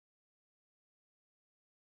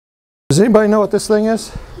Does anybody know what this thing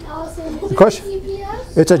is? The question?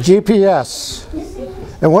 It's a GPS.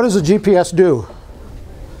 And what does a GPS do?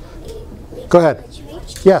 Go ahead.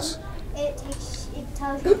 Yes. It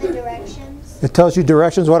tells you the directions. It tells you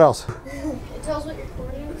directions. What else? It tells what your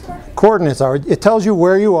coordinates are. Coordinates are. It tells you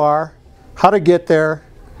where you are, how to get there,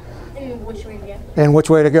 And which way to go. and which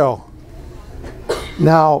way to go.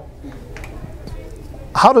 Now,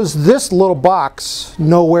 how does this little box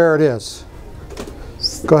know where it is?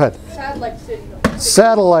 Go ahead. Satellite signals.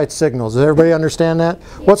 Satellite signals. Does everybody understand that?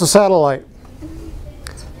 What's a satellite?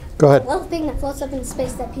 Go ahead. A little thing that floats up in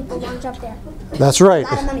space that people launch up there. That's right. A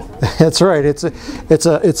lot of money for it. That's right.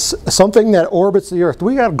 It's something that orbits the Earth. Do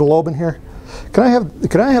we got a globe in here? Can I have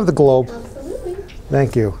the globe? Absolutely.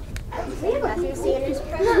 Thank you. You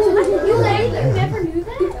never knew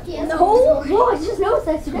that? Yeah. No. No, I just noticed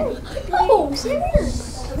that today. Oh,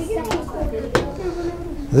 serious?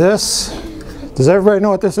 This. Does everybody know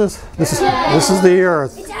what this is? This is the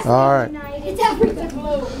Earth. All right. It's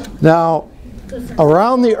everything. Now,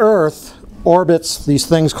 around the Earth orbits these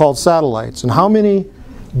things called satellites. And how many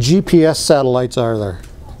GPS satellites are there?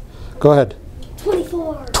 Go ahead.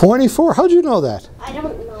 24. 24? How'd you know that? I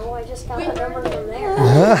don't know. I just got the number from there.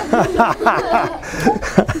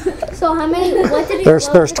 So how many? What did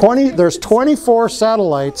There's 24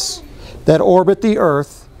 satellites that orbit the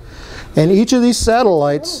Earth, and each of these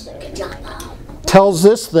satellites tells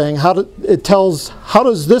this thing how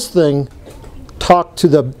does this thing talk to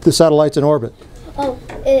the satellites in orbit? Oh,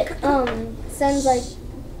 it sends like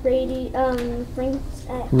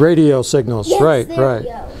Radio signals. yes, right. there we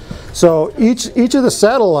go. So each of the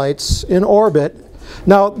satellites in orbit.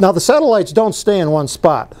 Now the satellites don't stay in one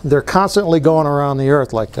spot. They're constantly going around the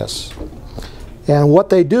Earth like this. And what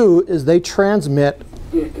they do is they transmit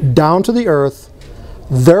down to the Earth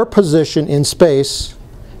their position in space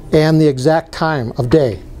and the exact time of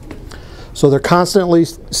day. So they're constantly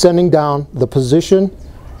sending down the position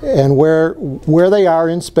and where they are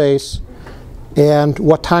in space and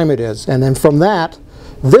what time it is. And then from that,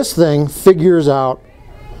 this thing figures out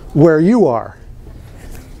where you are.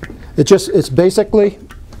 It's basically,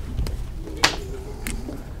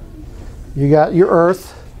 you got your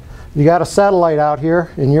Earth, you got a satellite out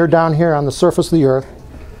here, and you're down here on the surface of the Earth,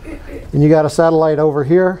 and you got a satellite over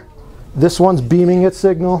here. This one's beaming its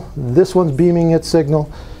signal, this one's beaming its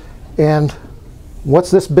signal, and what's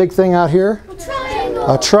this big thing out here? A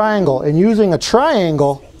triangle. A triangle. And using a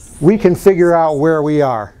triangle, we can figure out where we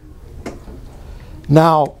are.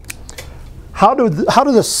 Now, how do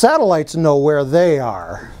the satellites know where they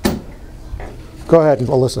are? Go ahead,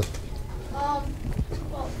 Alyssa.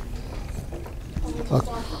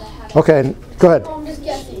 Okay, go ahead. I'm just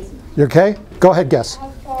guessing. You okay? Go ahead, guess. How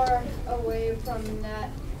far away from that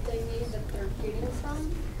thingy that they're getting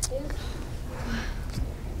from is?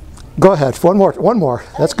 Go ahead. One more.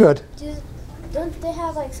 That's good. Don't they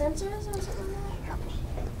have like sensors or something like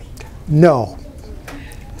that? No.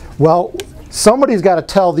 Well, somebody's got to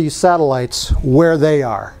tell these satellites where they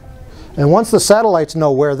are. And once the satellites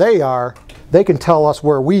know where they are, they can tell us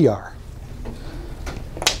where we are.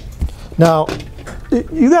 Now,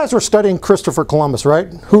 you guys were studying Christopher Columbus, right?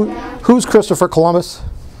 Who's Christopher Columbus?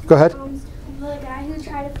 Go ahead. The guy who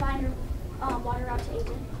tried to find water out to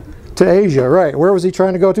Asia. To Asia, right. Where was he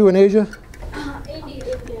trying to go to in Asia?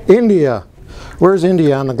 India. India. Where's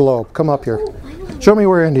India on the globe? Come up here. Show me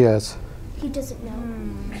where India is. He doesn't know.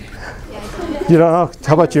 You don't know?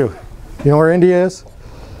 How about you? You know where India is?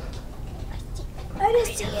 I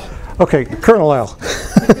just see it. Okay, Colonel L.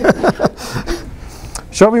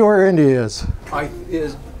 Show me where India is.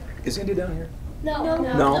 Is India down here? No.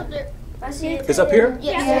 No. It's up there. I see it. It's up here?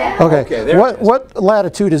 Yes. Okay. Okay, there it is. What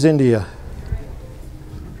latitude is India?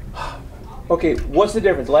 Okay, what's the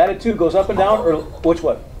difference? Latitude goes up and down, or which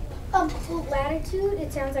one? Latitude,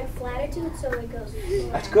 it sounds like flatitude, so it goes.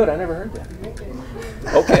 That's good. I never heard that.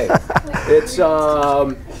 Okay, it's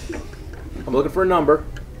I'm looking for a number.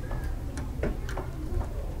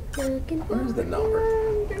 Where's the number?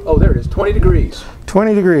 Oh, there it is. 20 degrees.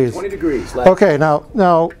 20 degrees. 20 degrees. Okay,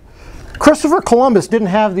 now, Christopher Columbus didn't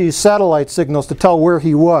have these satellite signals to tell where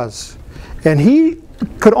he was. And he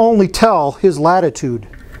could only tell his latitude.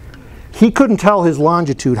 He couldn't tell his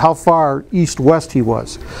longitude, how far east-west he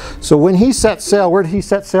was. So when he set sail, where did he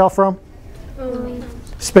set sail from?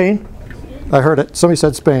 Spain? I heard it. Somebody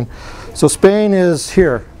said Spain. So Spain is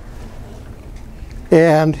here.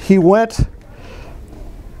 And he went,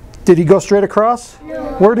 did he go straight across? No.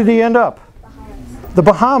 Where did he end up? The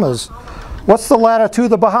Bahamas. What's the latitude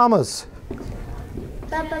of the Bahamas?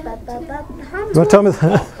 You want to tell me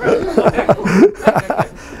that?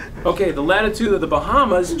 Okay, the latitude of the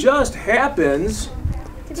Bahamas just happens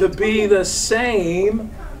to be the same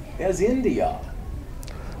as India.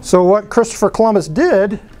 So what Christopher Columbus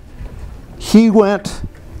did, he went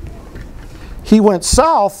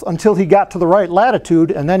south until he got to the right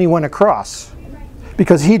latitude, and then he went across,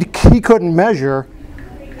 because he couldn't measure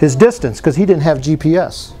his distance because he didn't have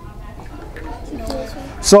GPS.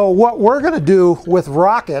 So what we're going to do with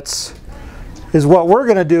rockets is we're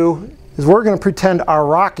going to pretend our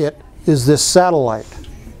rocket is this satellite,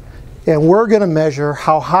 and we're going to measure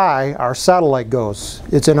how high our satellite goes.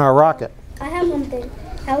 It's in our rocket. I have one thing.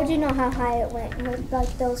 How would you know how high it went with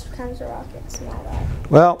like those kinds of rockets and all that?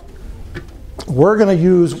 Well, we're going to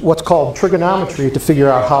use what's called trigonometry to figure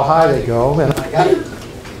out how high they go. And I got it.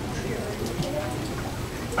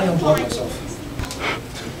 I unplugged myself.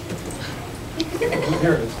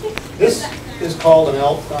 Here it is. This is called an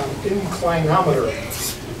inclinometer.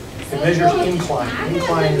 It measures incline.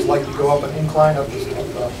 Incline is like you go up an incline up a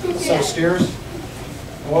set of stairs.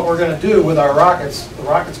 And what we're going to do with our rockets, the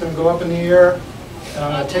rocket's going to go up in the air, and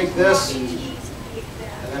I'm going to take this and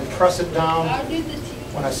then press it down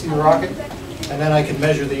when I see the rocket, and then I can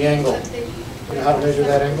measure the angle. You know how to measure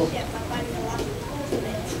that angle?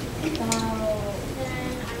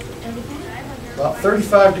 About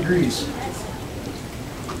 35 degrees.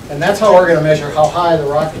 And that's how we're going to measure how high the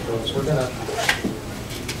rocket goes. We're going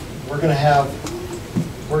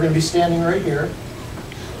to be standing right here.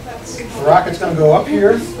 The rocket's going to go up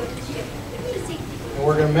here, and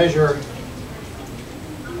we're going to measure.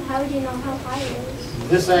 How would you know how high it is?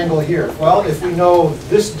 This angle here. Well, if we know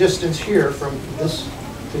this distance here from this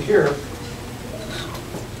to here,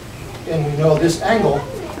 and we know this angle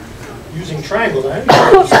using triangles,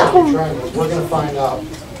 we're going to find out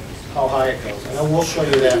how high it goes, and then we'll show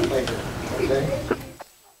you that later. Okay?